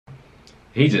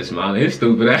He just smiling. His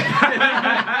stupid ass.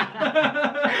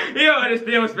 He don't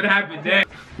understand what's gonna happen next.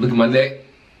 Look at my neck.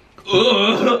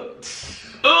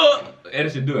 And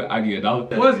it should do it. I'll give you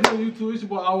 $1. What's good, YouTube? It's your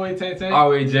boy Ourway Tay Tay.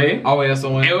 Ourway J. Ourway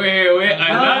S-O-N. And we're here with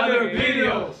another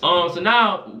video. So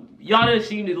now, y'all done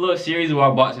seen the little series of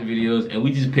our boxing videos, and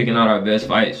we just picking out our best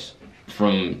fights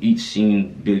from each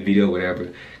scene, video,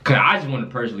 whatever. Cause I just want to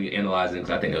personally analyze it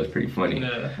because I think that was pretty funny.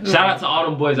 Yeah. Shout out to all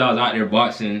them boys that was out there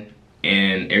boxing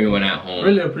and everyone at home.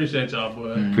 Really appreciate y'all,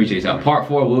 boy. Appreciate y'all. Part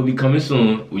 4 will be coming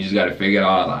soon. We just gotta figure it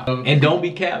all out. And don't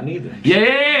be capped neither.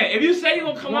 Yeah. If you say you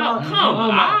gonna come out,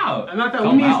 come out. And I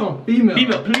thought we need some female.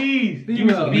 Female, please. Give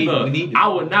me some female. I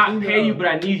will not pay you, but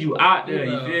I need you out there.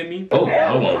 You feel me? Oh,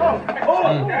 hold on.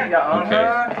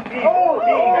 Okay.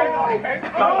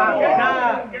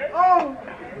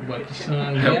 But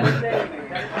son,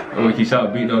 I'm gonna keep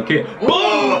shot beating on kid.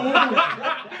 Boom!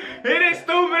 Hit it,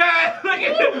 stupid ass! Look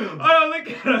at him! Oh, look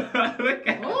at him! Look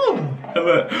at him!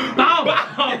 Look! Bow!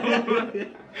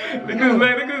 Look at his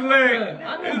leg! Look at his leg!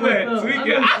 His leg! Tweak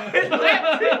it! His leg!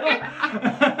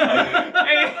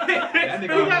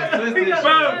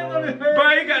 Bro,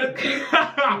 he got a...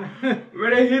 Bro,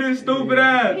 they hit his stupid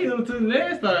ass! He hit him to the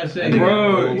leg started shaking.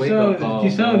 Bro,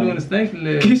 Keyshawn doing the stanky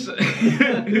leg.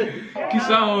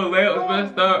 Keyshawn's leg was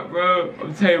messed up, bro.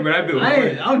 I'm telling you, bro, that bitch was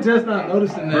I'm just not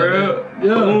noticing that. bro.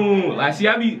 Yeah. Boom. Like, see,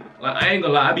 I ain't gonna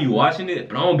lie, I be watching it,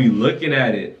 but I don't be looking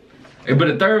at it. But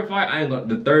the third fight,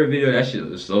 the third video, that shit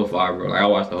was so far, bro. Like, I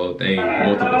watched the whole thing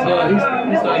multiple times.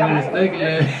 He started doing the stanky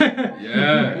leg.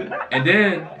 Yeah. And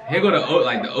then, here go the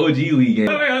OG league game.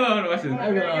 Wait, hold on, watch this.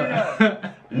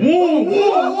 Woo!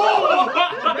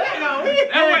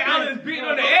 That way I was beating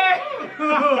on the air.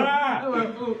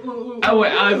 That way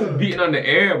I was beating on the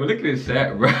air, but look at this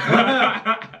set, bro.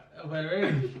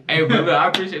 Hey, but look, I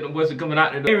appreciate them boys for coming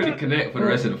out there. They really connect for the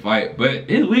rest of the fight. But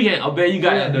his weekend, I bet you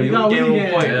got that though. You gave him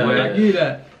a point. I give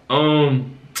that.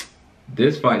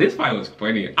 This fight was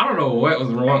funny. I don't know what was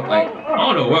wrong. Like, I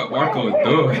don't know what Marco was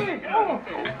doing.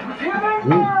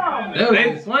 They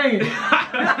just swinging.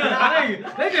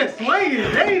 They just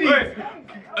swinging. Look.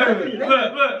 He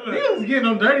was getting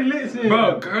them dirty licks in.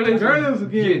 Bro, Gurley was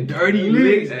getting dirty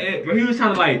licks in. Bro, he was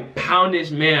trying to like pound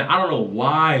this man. I don't know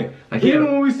why. Like,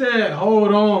 even when we said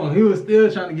hold on, he was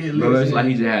still trying to get licks. Bro, it's like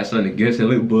he just had something against him.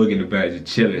 Look, Bug in the back just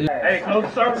chilling. Hey,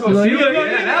 close circle. See, look,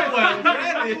 that boy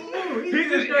ready. He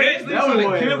just instantly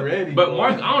killed him. But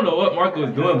Marco, I don't know what Marco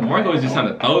was doing. Marco was just trying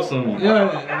to throw some.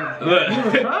 Yeah. Look. He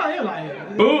was trying like.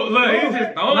 Boom, look, he was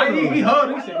just throwing. Like, he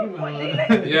hugged. He said he was hugging.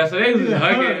 Yeah, so they was just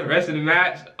hugging the rest of the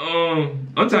match. I'm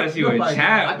trying to see what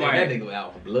Chad fight. I think that nigga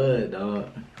out for blood, dog.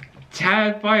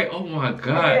 Chad fight? Oh my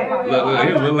god. Look,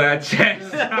 his little ass chest.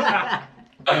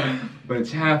 But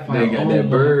Chad fight, they got that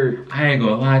bird. I ain't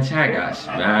gonna lie, Chad got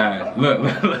smashed. Look.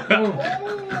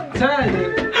 Chad,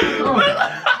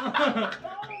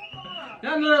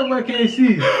 y'all know that boy can't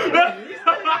see.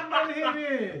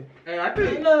 Hey, I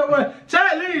think you know what?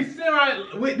 Chad Lee sitting right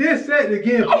with this set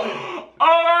again. Oh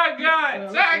my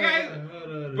god, Chad got,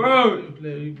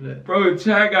 bro,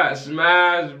 Chad got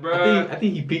smashed, bro. I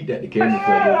think he peeked at the camera for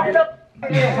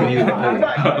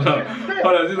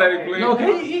Hold on, just let him play. No,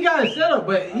 he got it set up,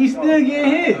 but he's still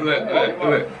getting hit. Look.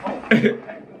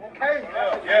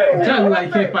 Chad look like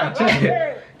he can't fight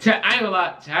Chad, I ain't gonna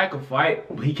lie, Chad can fight,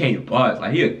 but he can't box.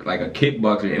 Like, he like a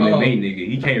kickboxer, MMA nigga.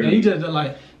 He can't really. He just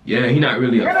like. Yeah, he not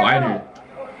really a fighter.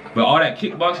 But all that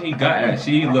kickboxing he got at,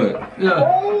 see, look. Yeah,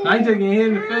 now he just getting hit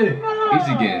in the face. He's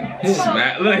just getting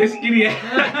smacked. Look, his skinny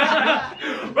ass.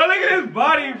 Bro, look at his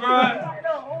body, bro.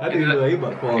 I think he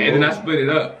about to fall. And then I split it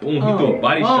up. Boom, he threw a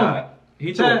body shot.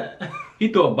 He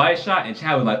threw a body shot, and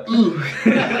Chad was like, ooh.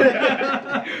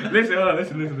 Listen, hold on,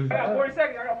 listen. I got 40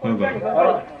 seconds. I got 40 seconds.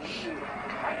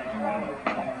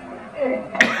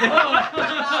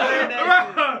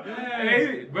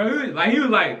 Bro, he was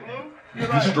like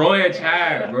destroying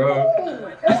Chad, bro.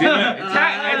 See,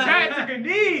 Chad took a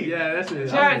knee. Yeah, that's it.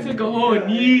 Chad took a whole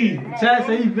knee. Chad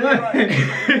said he's done.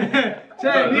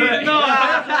 Chad,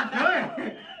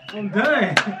 I'm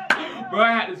done. Bro,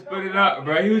 I had to split it up,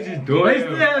 bro. He was just doing it. He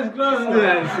still has gloves.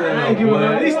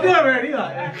 He's still ready. He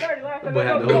like. That boy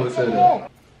had the whole setup.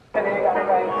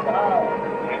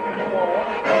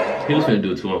 He was finna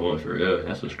do 2-on-1 for real.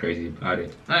 That's what's crazy about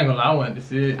it. I ain't gonna lie, I wanted to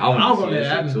see it. I was gonna see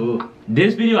that too.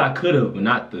 This video I could have, but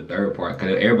not the third part,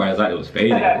 because everybody's like it was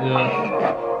fading.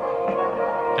 Yeah.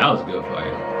 That was a good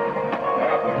fight.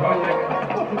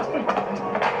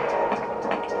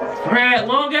 Fred,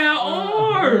 long out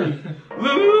arms!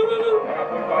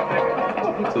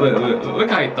 Look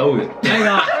how he throw it.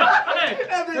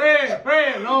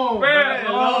 Fred, long, bro.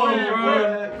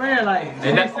 Fred, like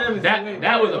And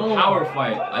that was a power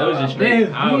fight. It was just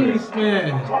straight power. Man.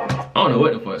 I don't know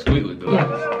what the fuck Squeak was doing.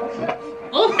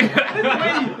 Oh, he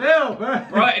fell, bro.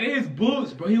 Bro, and his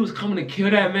boots, bro, he was coming to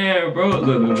kill that man, bro.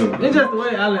 Look. It's just the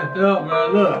way Allen felt,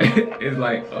 bro. Look. It's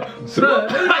like,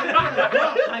 Look,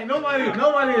 like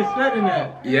nobody expecting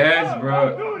that. yes,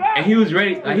 bro. And he was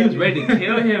ready to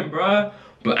kill him, bro.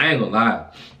 But I ain't gonna lie,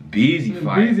 Beezy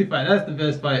fight. Beezy fight, that's the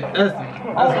best fight. That's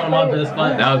one of my best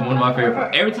fights. That was one of my favorite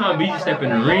fights. Every time Beezy stepped in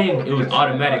the ring, it was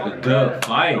automatic a good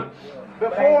fight.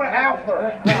 Before and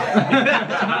after.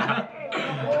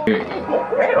 Here you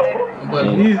go. But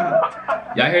Beezy.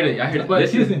 Y'all hear the But this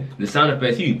is listen. the sound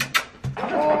effects. He.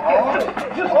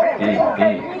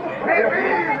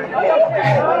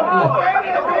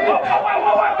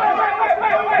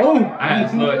 Oh, I had to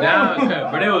slow it down,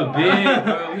 but it was big,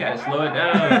 bro. We had to slow it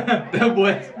down. That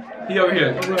boy. He over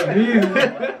here.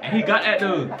 And he got that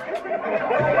dude.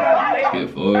 Good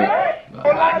forward.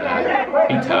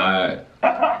 He tired.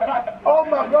 Oh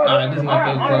my God. Alright, this is my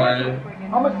favorite part.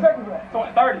 I'm a second round. So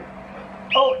 30.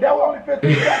 Oh, that was only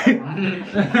 15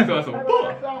 So it's a seconds.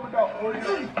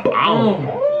 boom.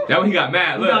 That when he got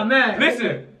mad. Look. He got mad.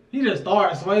 Listen. He just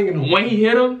started swinging him. When he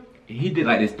hit him, he did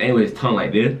like this thing with his tongue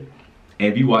like this.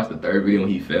 And if you watch the third video when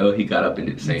he fell, he got up and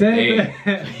did the same thing.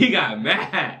 He got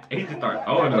mad. He just started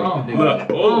throwing him. Look.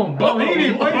 Boom. Boom. He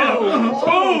didn't wait up. Boom.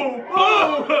 Boom.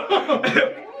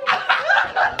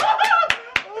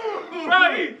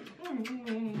 Right.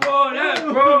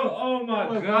 Bro, oh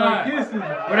my God.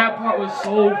 Bro, that part was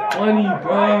so funny,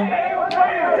 bro.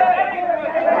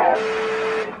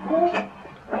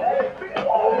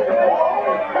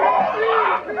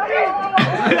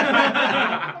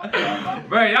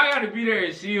 Bro, y'all gotta be there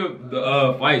and see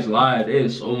the fights live. It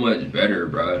is so much better,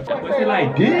 bro. What's it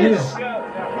like this? I'm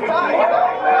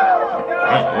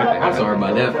sorry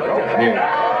about that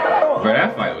fight. Bro,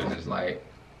 that fight was just like,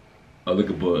 oh, look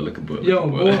at Bud, look at Bud. Yo,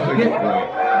 look boy.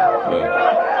 at Bud. Look.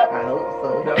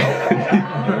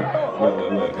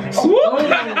 Swoop!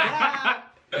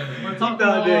 Top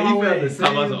down there, he felt the Talking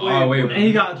same about some way. Ourway, And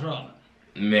he got dropped.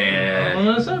 man.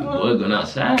 Boy, Going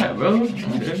outside, bro.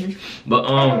 But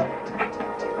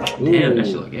damn, that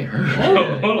shit like it hurt.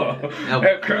 Hold on.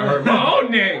 That hurt my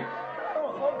own neck.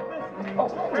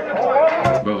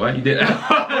 Bro, why you did that?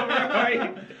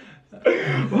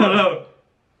 Hold up.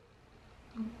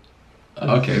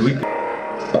 Okay, we.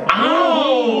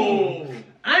 Ow!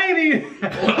 I ain't even.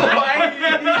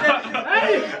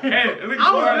 Hey, look at I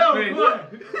was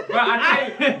Bar's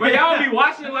face. Bro, y'all be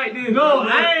watching like this. No,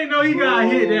 I ain't know he got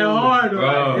hit that hard though.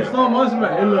 Bro. Like, it's so much,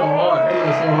 man. It look hard. It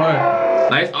look so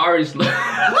hard. Like it's already slow.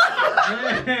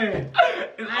 Man.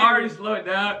 It's already slowed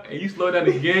down, and you slow down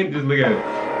again. Just look at it.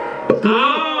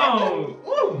 Oh!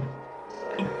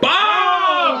 Bomb! I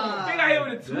think I hit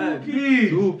with a two-piece.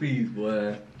 Two-piece,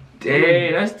 boy.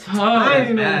 Dang, that's tough. I ain't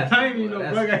even know,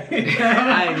 bro.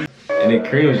 And then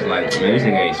Kareem was like, man, this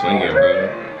nigga ain't swinging, bro.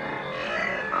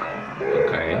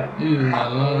 Okay. You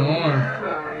got a long arm.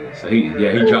 So he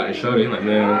dropped his shoulder. He's like,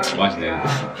 man, watch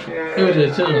this. He was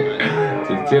just chilling.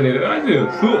 Just chilling. I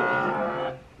just,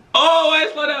 oh, I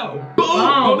slow down. Boom!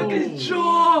 Oh, look at his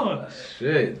jaw.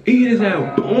 Shit. He hit his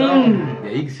ass. Boom!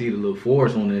 Yeah, you can see the little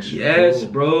force on this shit. Yes,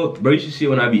 bro. Bro, you should see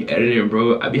when I be editing,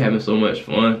 bro. I be having so much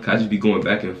fun. Cause I just be going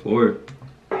back and forth.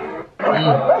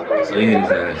 So he hit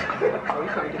his ass.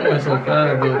 He went so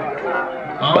fast, but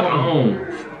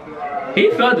He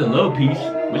felt the little piece.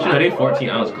 But you know, they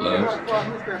 14-ounce gloves.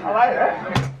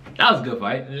 That was a good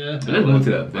fight. Yeah. But let's move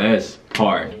to the best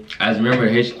part. As a member of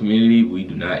the Haitian community, we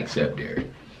do not accept Derek.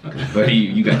 But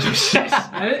you got your shit.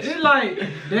 It's like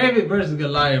David versus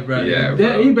Goliath, bro. Yeah,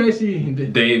 bro. He basically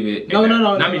David. No.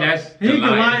 I mean, that's He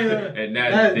Goliath, Goliath. and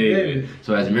that's David.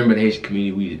 So as a member of the Haitian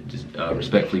community, we just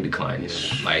respectfully decline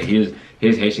this. Like his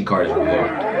Haitian card is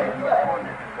revoked.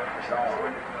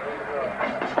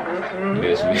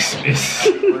 Miss. What's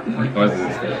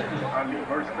this?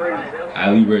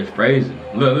 Ali versus Fraser.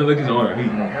 Look his arm.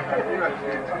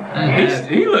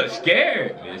 He looks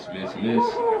scared. Miss.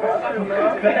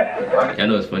 Y'all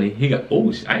know it's funny. He got,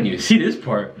 I didn't even see this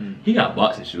part. He got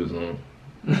boxing shoes on.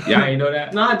 Y'all ain't know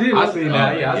that? No, I did. I seen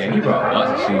that. Yeah, I Yeah, seen he that. brought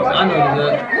boxing shoes on. I know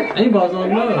that. And he bought some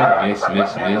love. Miss.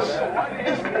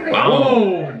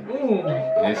 Boom. Boom.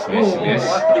 Miss. Boom.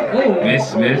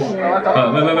 Miss.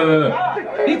 Look.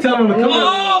 He telling him to come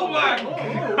Oh my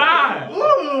God.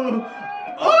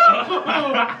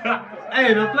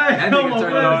 Hey, the flag. That nigga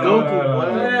turned on Goku, boy.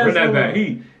 Run that back.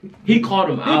 He called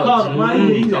him out. He called him out.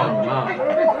 He called him out.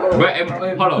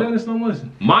 But, hold on. Slow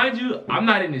motion. Mind you, I'm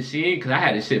not in the scene because I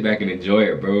had to sit back and enjoy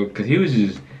it, bro. Because he was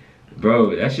just,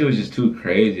 bro, that shit was just too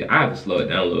crazy. I have to slow it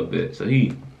down a little bit. So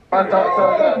he Oh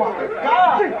my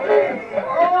God.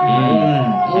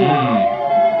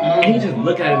 And he just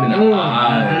look at him in the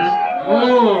eyes.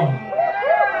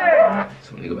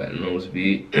 So let me go back to normal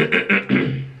speed.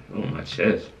 Oh, my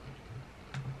chest.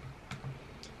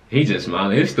 He just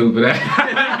smiling. He's stupid ass.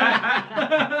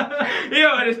 He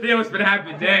don't understand what's gonna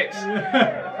happen next.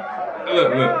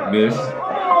 Look, miss.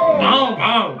 Boom,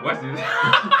 boom. What's this?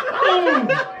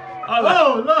 Hold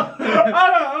on,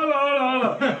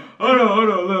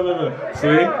 look.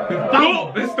 See?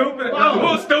 Oh, it's stupid.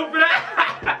 Oh, stupid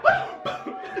ass.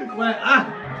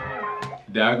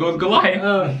 There goes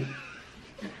Goliath.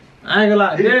 I ain't gonna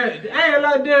lie,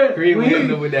 Derek. Creed with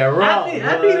him with that rock.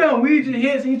 I think that weed just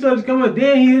hits and you told you to come up,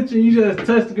 then he hit you and you just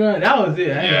touched the ground. That was it.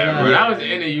 Yeah, bro, that was the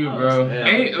end of you, bro. Yeah.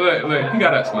 Ain't, look, he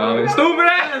got up smiling. Stupid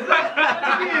ass.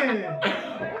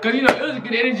 Cause you know, it was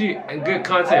good energy and good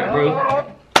content, bro.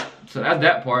 So that's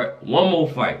that part. One more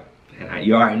fight. And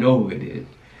you already know who it is.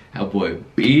 That boy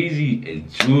Beezy and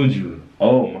Juju.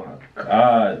 Oh my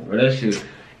God, bro. That shit.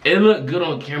 It looked good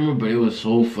on camera, but it was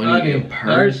so funny in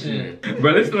person.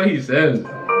 Bro, listen to what he says.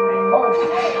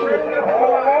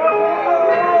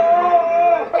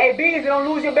 Hey, Beezy, don't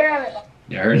lose your balance.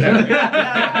 You heard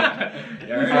that?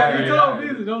 He told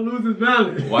Beezy don't lose his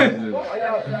balance. Watch this.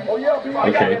 Oh, yeah, Beezy.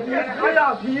 Okay. How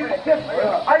y'all, Beezy?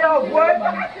 How y'all, boy?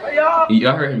 How y'all?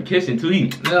 Y'all heard him kissing too.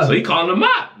 So he calling him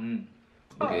out.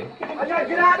 Okay. How y'all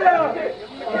get out there?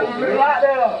 Get out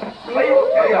there.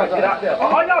 Get out there.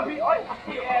 Oh, y'all be.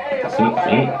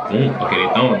 Okay, they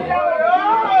throwing him.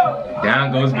 Down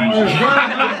goes Beezy.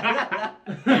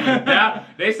 Down,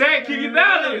 they said keep your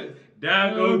balance.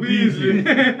 Down goes Beezy. He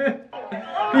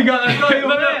got that tongue.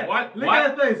 Look at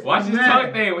his face. Watch his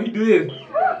tongue thing when he do this.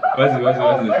 What's this?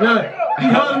 Look, he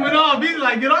holding it off. Beezy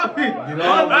like, get off me. Get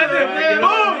off me.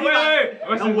 Boom!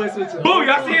 Wait. Boom!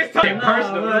 Y'all see his tongue?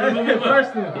 Personal.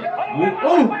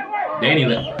 They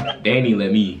ain't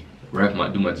let me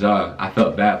do my job. I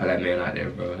felt bad for that man out there,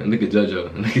 bro. And look at JoJo.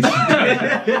 Just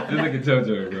look at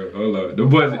JoJo, bro. Hold on. The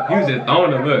boys, he was just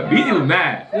throwing the look. Beezy was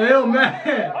mad. Yeah, he was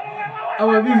mad. I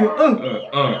went Beezy.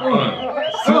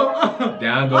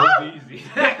 Down goes Beezy.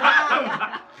 I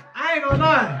ain't gonna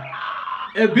lie.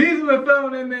 If Beezy would fell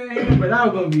on that man head, but that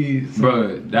was gonna be. Bro,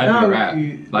 that'd be a wrap.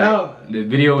 Like, the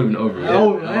video would have been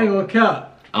over. I ain't gonna count.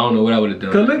 I don't know what I would have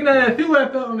done. Cause looking at that, if you would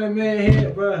have fell on that man's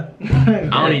head, bro. I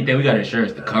don't even think we got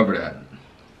insurance to cover that.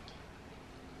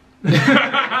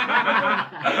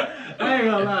 I ain't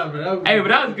gonna lie, bro. Hey, but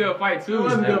that was a good fight too. That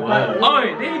was a good fight. Oh,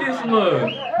 then he did some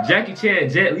Jackie Chan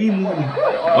Jet Li movie.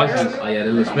 Watch this. Oh yeah,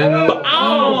 they look spinning. But I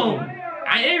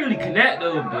ain't really connect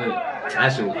though, but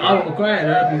That shit was I was crying,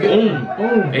 though.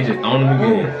 boom. They just throwing him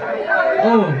again.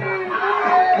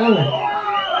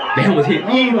 Damn, was hit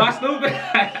me, my stupid.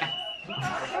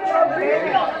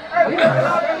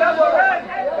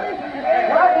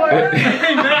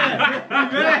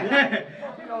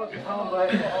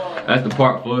 That's the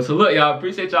part, folks. So look, y'all,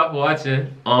 appreciate y'all for watching.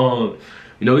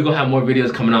 You know, we gonna have more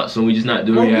videos coming out soon. We just not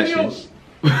doing reactions.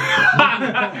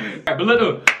 But look,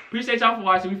 though, appreciate y'all for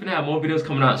watching. We finna have more videos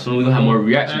coming out soon. We gonna have more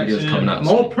reaction videos coming out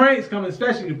soon. More pranks coming,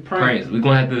 especially pranks. We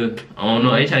gonna have to, I don't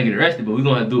know, I ain't trying to get arrested, but we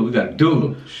gonna have to do what we gotta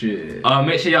do. shit.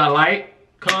 Make sure y'all like,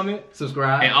 comment,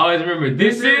 Subscribe. and always remember,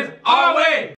 this is Ourway.